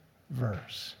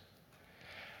verse.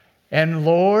 And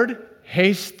Lord,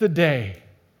 haste the day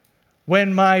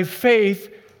when my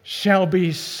faith shall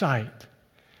be sight.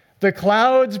 The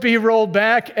clouds be rolled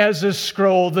back as a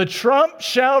scroll. The trump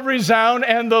shall resound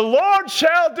and the Lord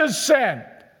shall descend.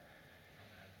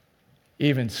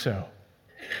 Even so,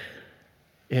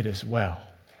 it is well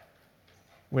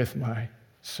with my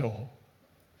soul.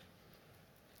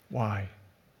 Why?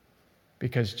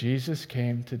 Because Jesus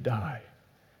came to die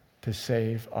to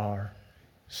save our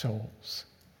souls,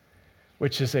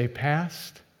 which is a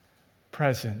past,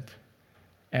 present,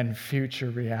 and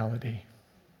future reality.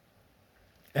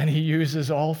 And he uses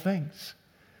all things.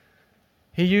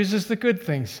 He uses the good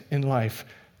things in life,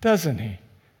 doesn't he?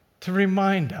 To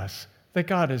remind us that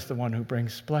God is the one who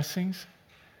brings blessings.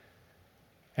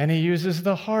 And he uses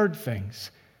the hard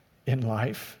things in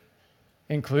life,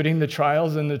 including the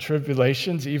trials and the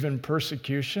tribulations, even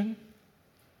persecution,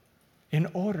 in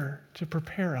order to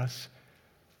prepare us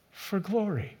for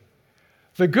glory.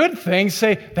 The good things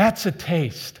say, that's a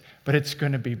taste, but it's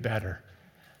going to be better.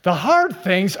 The hard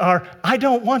things are, I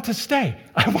don't want to stay.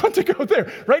 I want to go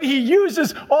there, right? He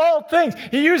uses all things.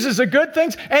 He uses the good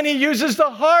things and he uses the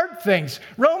hard things.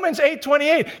 Romans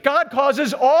 8:28, God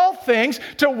causes all things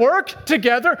to work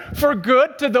together for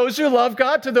good to those who love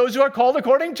God, to those who are called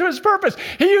according to his purpose.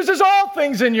 He uses all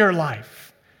things in your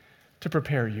life to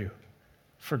prepare you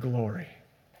for glory.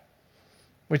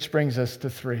 Which brings us to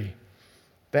 3,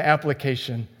 the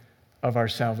application of our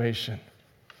salvation.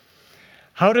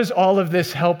 How does all of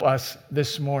this help us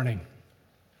this morning?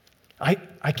 I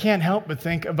can't help but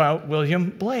think about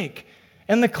William Blake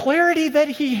and the clarity that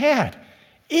he had,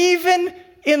 even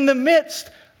in the midst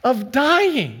of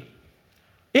dying.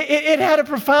 It had a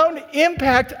profound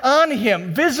impact on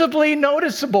him, visibly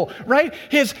noticeable, right?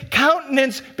 His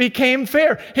countenance became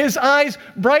fair. His eyes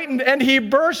brightened, and he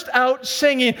burst out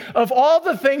singing of all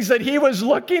the things that he was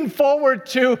looking forward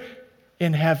to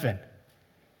in heaven.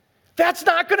 That's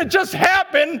not going to just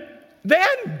happen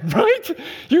then, right?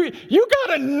 You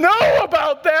got to know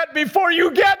about that before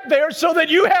you get there so that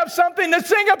you have something to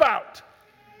sing about.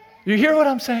 You hear what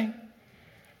I'm saying?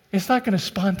 It's not going to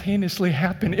spontaneously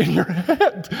happen in your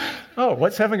head. Oh,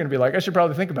 what's heaven going to be like? I should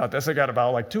probably think about this. I got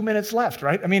about 2 minutes left,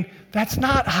 right? I mean, that's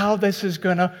not how this is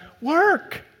going to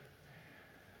work.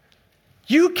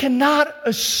 You cannot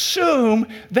assume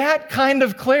that kind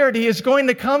of clarity is going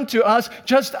to come to us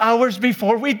just hours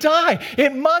before we die.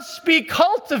 It must be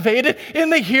cultivated in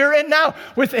the here and now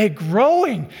with a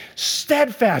growing,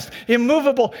 steadfast,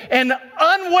 immovable, and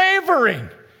unwavering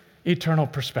eternal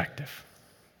perspective.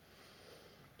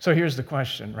 So here's the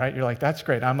question, right? You're like, that's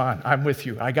great. I'm with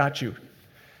you. I got you.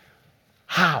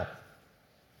 How?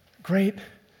 Great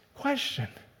question.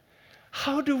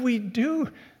 How do we do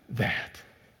that?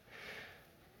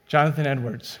 Jonathan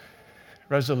Edwards,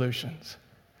 resolutions.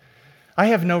 I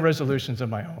have no resolutions of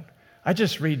my own. I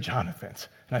just read Jonathan's,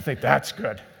 and I think that's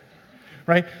good,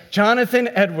 right? Jonathan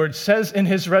Edwards says in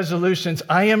his resolutions,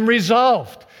 I am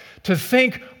resolved to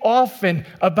think often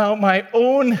about my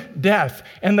own death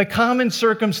and the common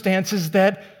circumstances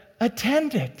that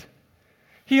attend it.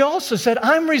 He also said,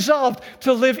 I'm resolved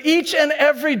to live each and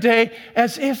every day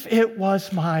as if it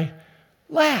was my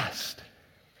last.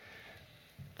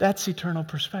 That's eternal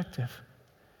perspective.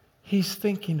 He's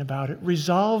thinking about it,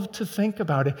 resolved to think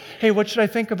about it. Hey, what should I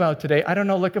think about today? I don't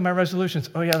know, look at my resolutions.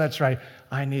 Oh yeah, that's right.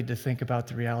 I need to think about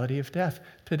the reality of death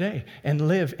today and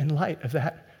live in light of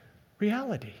that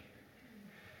reality.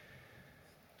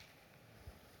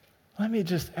 Let me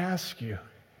just ask you,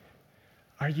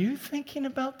 are you thinking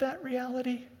about that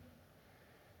reality?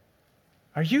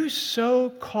 Are you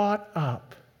so caught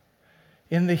up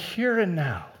in the here and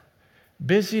now,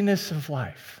 busyness of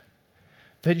life,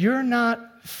 that you're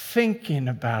not thinking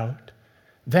about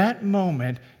that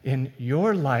moment in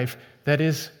your life that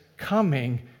is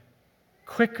coming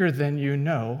quicker than you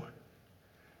know,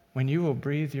 when you will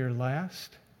breathe your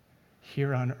last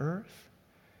here on earth,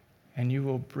 and you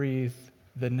will breathe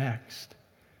the next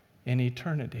in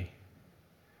eternity.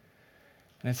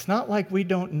 And it's not like we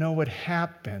don't know what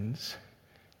happens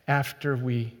after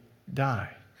we die.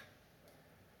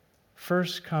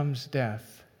 First comes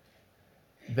death,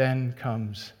 then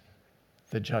comes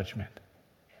the judgment.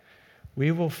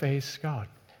 We will face God.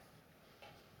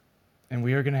 And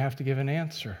we are going to have to give an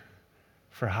answer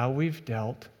for how we've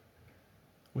dealt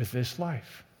with this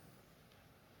life.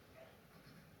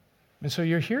 And so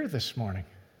you're here this morning.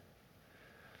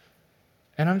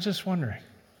 And I'm just wondering,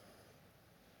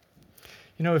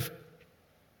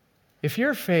 if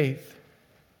your faith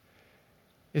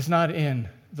is not in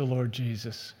the Lord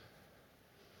Jesus,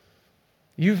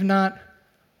 you've not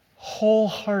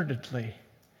wholeheartedly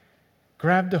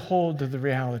grabbed a hold of the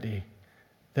reality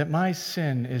that my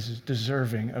sin is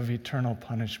deserving of eternal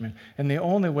punishment. And the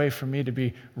only way for me to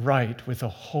be right with a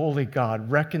holy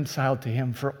God, reconciled to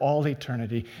Him for all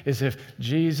eternity, is if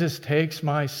Jesus takes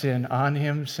my sin on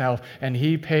Himself and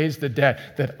He pays the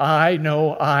debt that I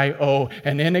know I owe.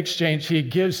 And in exchange, He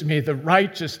gives me the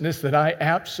righteousness that I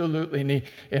absolutely need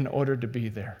in order to be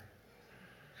there.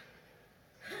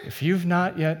 If you've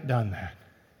not yet done that,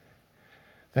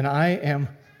 then I am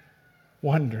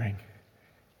wondering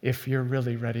if you're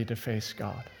really ready to face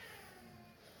God.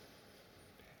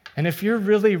 And if you're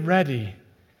really ready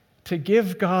to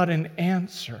give God an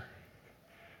answer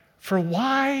for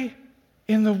why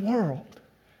in the world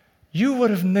you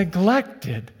would have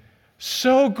neglected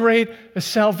so great a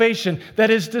salvation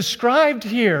that is described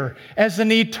here as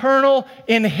an eternal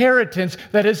inheritance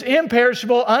that is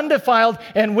imperishable, undefiled,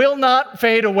 and will not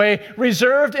fade away,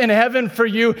 reserved in heaven for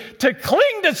you, to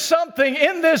cling to something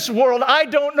in this world, I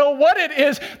don't know what it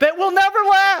is, that will never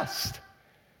last.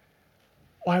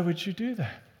 Why would you do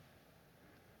that?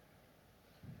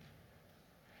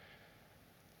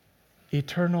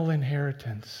 Eternal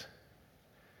inheritance,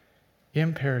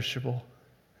 imperishable,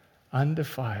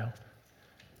 undefiled,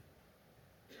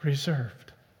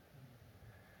 reserved.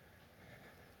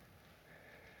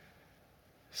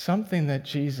 Something that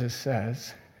Jesus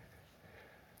says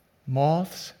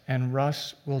moths and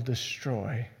rust will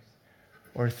destroy,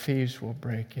 or thieves will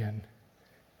break in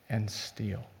and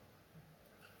steal.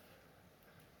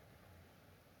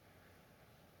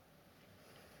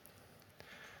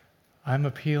 I'm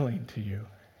appealing to you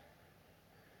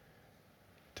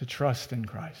to trust in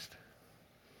Christ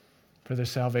for the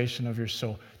salvation of your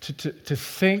soul, to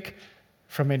think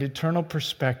from an eternal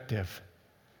perspective,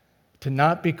 to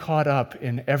not be caught up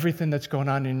in everything that's going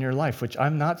on in your life, which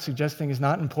I'm not suggesting is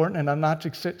not important, and I'm not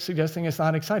suggesting it's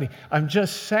not exciting. I'm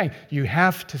just saying you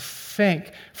have to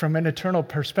think from an eternal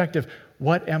perspective,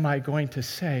 what am I going to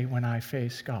say when I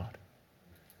face God?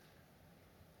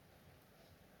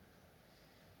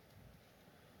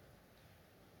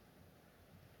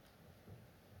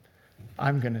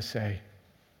 I'm going to say,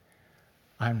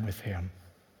 I'm with Him.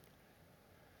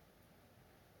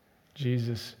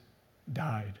 Jesus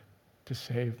died to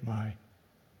save my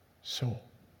soul.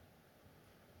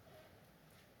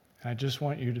 And I just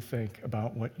want you to think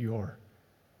about what you're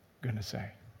going to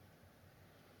say.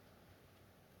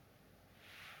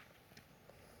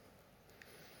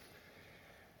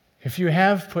 If you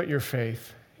have put your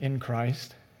faith in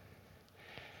Christ,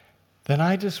 then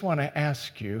I just want to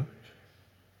ask you,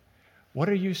 what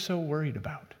are you so worried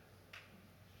about?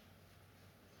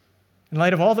 In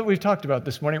light of all that we've talked about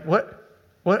this morning, what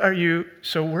are you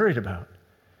so worried about?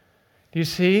 Do you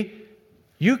see?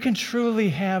 You can truly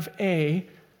have a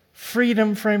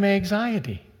freedom from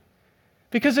anxiety.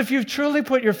 Because if you've truly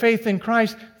put your faith in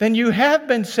Christ, then you have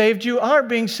been saved, you are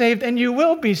being saved, and you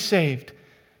will be saved.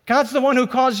 God's the one who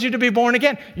caused you to be born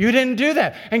again. You didn't do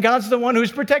that. And God's the one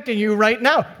who's protecting you right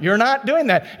now. You're not doing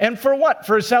that. And for what?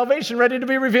 For salvation ready to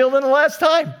be revealed in the last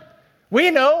time. We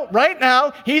know right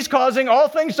now He's causing all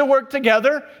things to work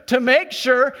together to make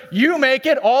sure you make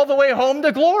it all the way home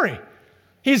to glory.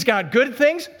 He's got good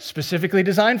things specifically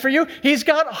designed for you. He's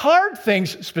got hard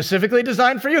things specifically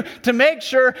designed for you to make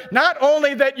sure not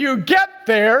only that you get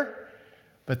there,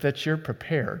 but that you're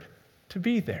prepared to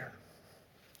be there.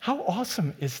 How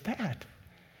awesome is that?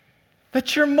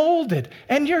 That you're molded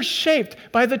and you're shaped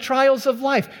by the trials of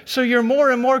life, so you're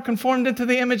more and more conformed into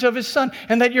the image of His Son,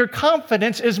 and that your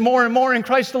confidence is more and more in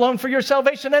Christ alone for your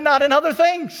salvation and not in other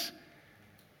things.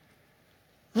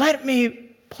 Let me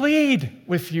plead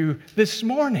with you this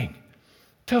morning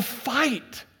to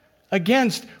fight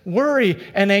against worry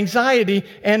and anxiety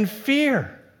and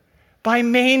fear by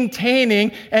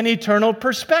maintaining an eternal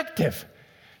perspective.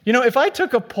 If I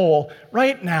took a poll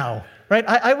right now,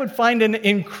 I would find an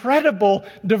incredible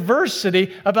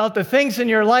diversity about the things in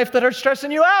your life that are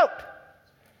stressing you out.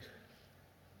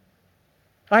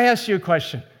 I ask you a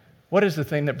question. What is the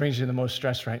thing that brings you the most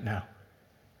stress right now?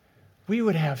 We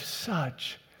would have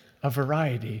such a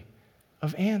variety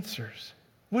of answers,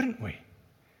 wouldn't we?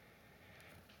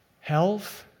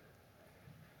 Health,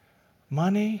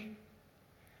 money,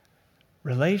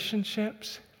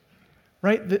 relationships,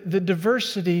 right? The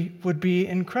diversity would be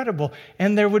incredible.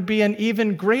 And there would be an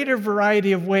even greater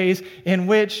variety of ways in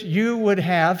which you would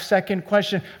have, second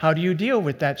question, how do you deal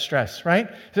with that stress, right?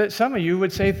 Some of you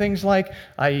would say things like,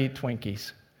 I eat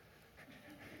Twinkies.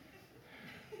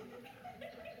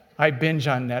 I binge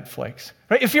on Netflix.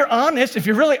 Right? If you're honest, if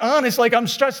you're really honest, like I'm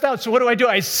stressed out, so what do?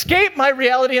 I escape my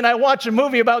reality and I watch a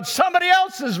movie about somebody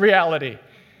else's reality.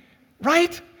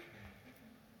 Right?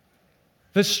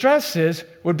 The stresses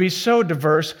would be so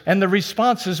diverse and the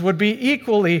responses would be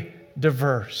equally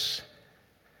diverse.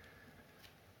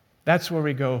 That's where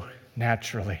we go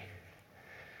naturally.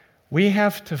 We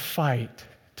have to fight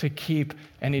to keep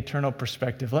an eternal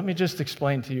perspective. Let me just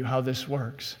explain to you how this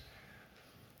works.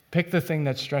 Pick the thing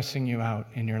that's stressing you out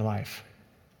in your life.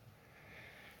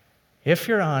 If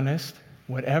you're honest,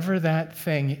 whatever that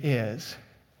thing is,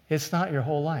 it's not your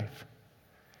whole life.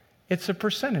 It's a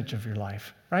percentage of your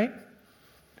life, right?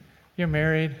 You're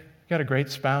married, you got a great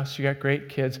spouse, you got great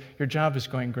kids, your job is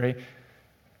going great.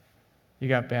 You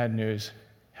got bad news,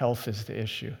 health is the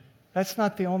issue. That's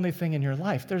not the only thing in your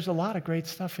life. There's a lot of great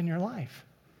stuff in your life.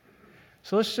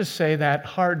 So let's just say that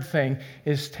hard thing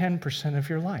is 10% of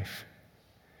your life.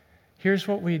 Here's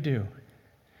what we do.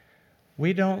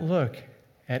 We don't look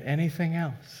at anything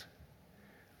else.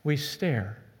 We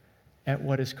stare at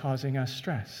what is causing us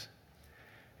stress.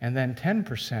 And then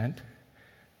 10%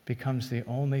 becomes the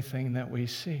only thing that we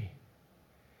see.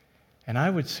 And I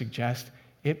would suggest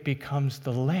it becomes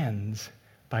the lens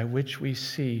by which we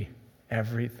see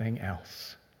everything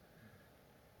else.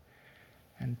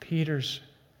 And Peter's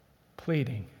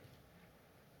pleading,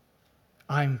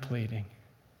 I'm pleading,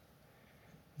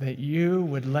 that you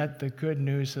would let the good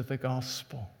news of the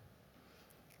gospel,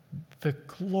 the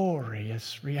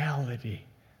glorious reality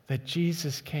that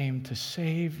Jesus came to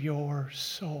save your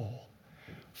soul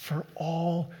for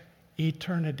all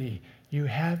eternity. You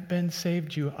have been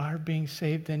saved, you are being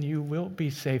saved, and you will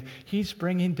be saved. He's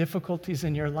bringing difficulties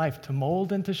in your life to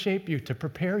mold and to shape you, to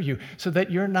prepare you, so that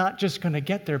you're not just going to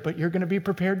get there, but you're going to be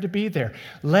prepared to be there.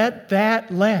 Let that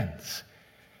lens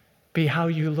be how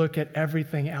you look at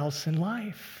everything else in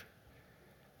life.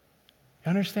 You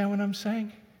understand what I'm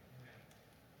saying?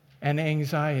 And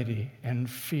anxiety and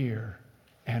fear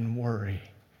and worry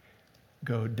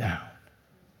go down.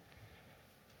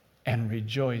 And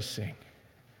rejoicing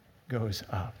goes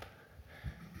up.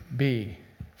 B,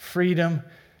 freedom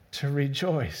to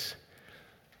rejoice.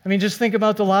 I mean, just think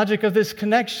about the logic of this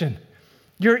connection.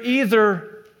 You're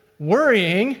either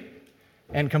worrying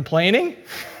and complaining,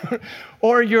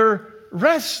 or you're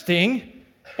resting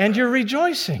and you're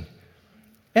rejoicing.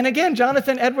 And again,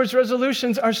 Jonathan Edwards'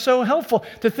 resolutions are so helpful.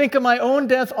 To think of my own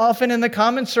death often in the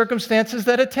common circumstances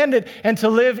that attend it, and to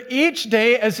live each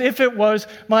day as if it was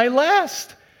my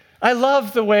last. I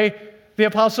love the way the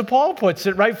Apostle Paul puts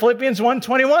it, right? Philippians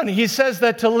 1:21. He says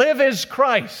that to live is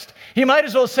Christ. He might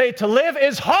as well say to live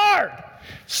is hard,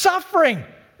 suffering,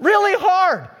 really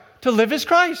hard. To live is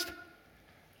Christ.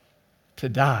 To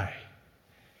die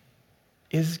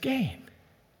is gain.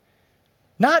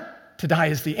 Not to die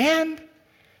is the end.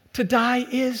 To die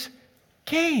is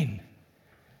gain.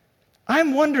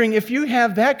 I'm wondering if you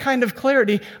have that kind of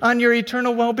clarity on your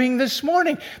eternal well-being this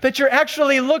morning, that you're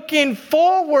actually looking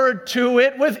forward to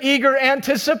it with eager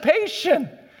anticipation.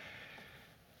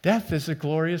 Death is a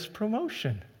glorious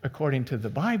promotion, according to the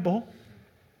Bible.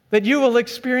 That you will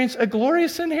experience a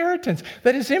glorious inheritance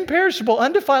that is imperishable,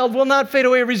 undefiled, will not fade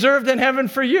away, reserved in heaven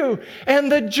for you. And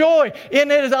the joy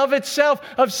in and of itself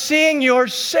of seeing your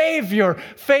Savior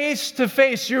face to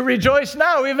face. You rejoice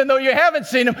now, even though you haven't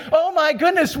seen Him. Oh my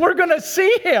goodness, we're going to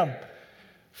see Him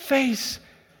face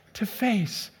to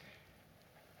face.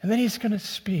 And then He's going to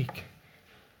speak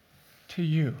to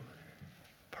you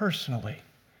personally.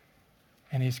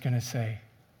 And He's going to say,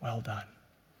 well done,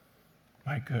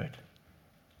 my good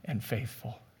and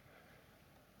faithful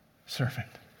servant.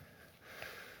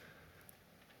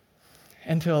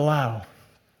 And to allow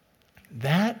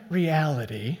that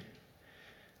reality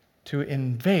to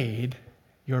invade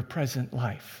your present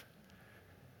life,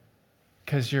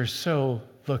 because you're so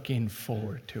looking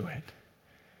forward to it,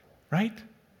 right?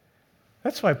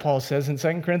 That's why Paul says in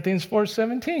 2 Corinthians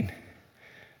 4:17,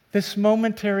 this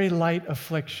momentary light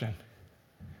affliction.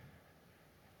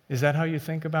 Is that how you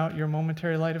think about your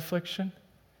momentary light affliction?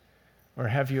 Or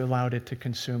have you allowed it to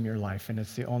consume your life and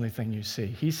it's the only thing you see?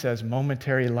 He says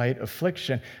momentary light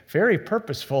affliction, very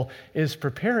purposeful, is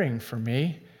preparing for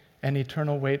me an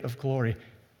eternal weight of glory.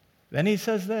 Then he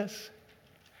says this,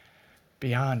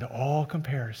 beyond all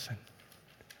comparison.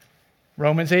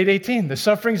 Romans 8:18, the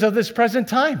sufferings of this present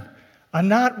time are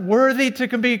not worthy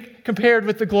to be compared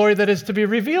with the glory that is to be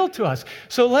revealed to us.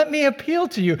 So let me appeal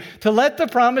to you to let the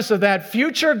promise of that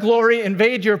future glory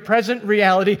invade your present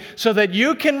reality so that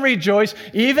you can rejoice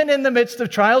even in the midst of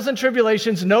trials and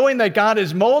tribulations, knowing that God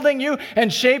is molding you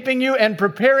and shaping you and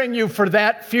preparing you for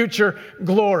that future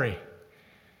glory,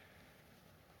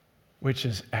 which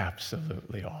is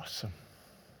absolutely awesome.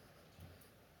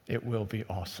 It will be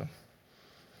awesome.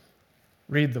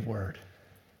 Read the word.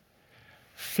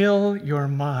 Fill your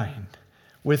mind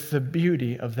with the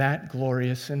beauty of that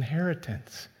glorious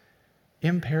inheritance,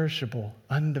 imperishable,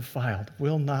 undefiled,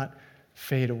 will not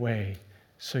fade away,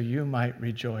 so you might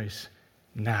rejoice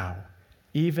now,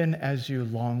 even as you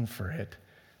long for it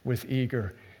with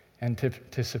eager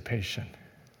anticipation.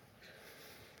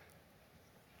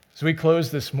 As we close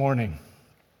this morning,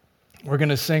 we're going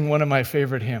to sing one of my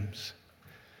favorite hymns.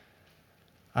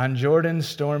 On Jordan's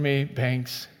stormy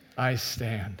banks I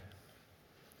stand,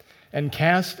 and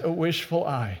cast a wishful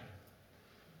eye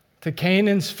to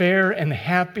Canaan's fair and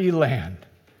happy land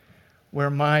where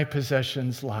my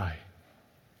possessions lie.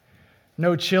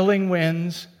 No chilling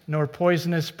winds nor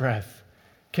poisonous breath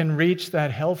can reach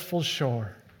that healthful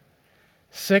shore.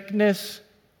 Sickness,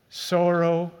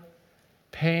 sorrow,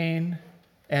 pain,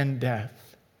 and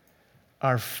death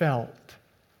are felt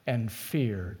and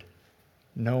feared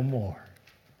no more.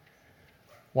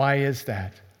 Why is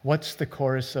that? What's the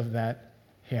chorus of that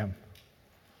hymn?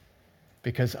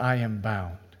 Because I am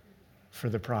bound for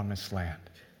the promised land.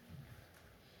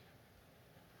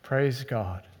 Praise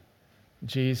God.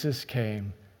 Jesus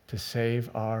came to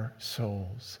save our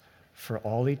souls for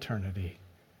all eternity,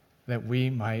 that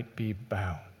we might be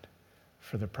bound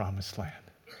for the promised land.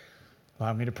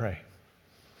 Allow me to pray.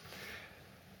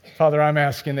 Father, I'm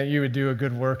asking that you would do a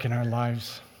good work in our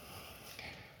lives.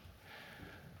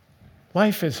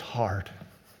 Life is hard.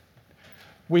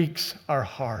 Weeks are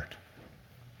hard.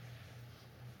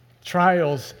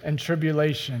 Trials and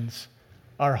tribulations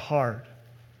are hard.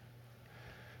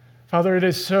 Father, it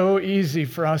is so easy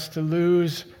for us to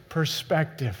lose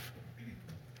perspective,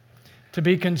 to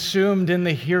be consumed in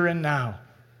the here and now.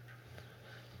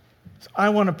 So I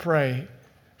want to pray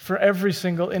for every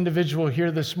single individual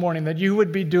here this morning that you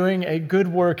would be doing a good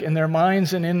work in their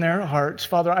minds and in their hearts.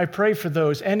 Father, I pray for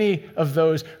those, any of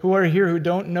those who are here who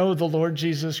don't know the Lord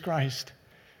Jesus Christ,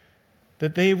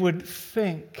 that they would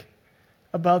think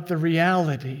about the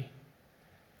reality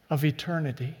of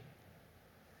eternity.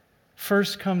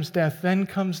 First comes death, then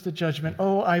comes the judgment.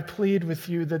 Oh, I plead with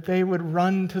you that they would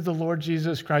run to the Lord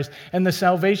Jesus Christ and the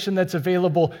salvation that's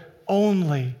available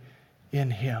only in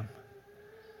Him.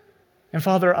 And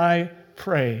Father, I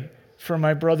pray for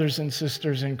my brothers and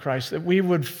sisters in Christ that we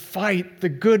would fight the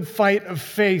good fight of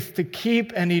faith to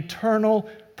keep an eternal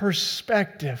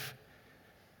perspective,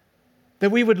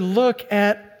 that we would look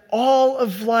at all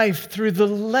of life through the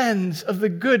lens of the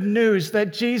good news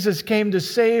that Jesus came to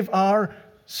save our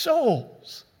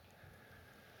souls,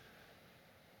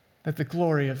 that the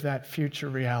glory of that future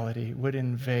reality would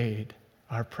invade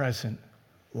our present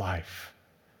life,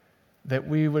 that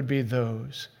we would be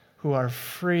those who are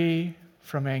free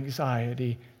from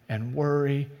anxiety and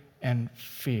worry and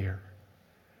fear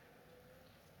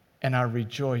and are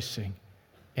rejoicing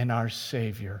in our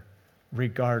Savior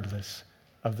regardless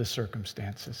of the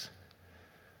circumstances.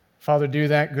 Father, do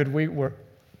that good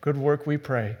work, we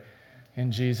pray.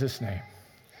 In Jesus' name,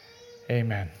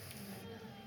 amen.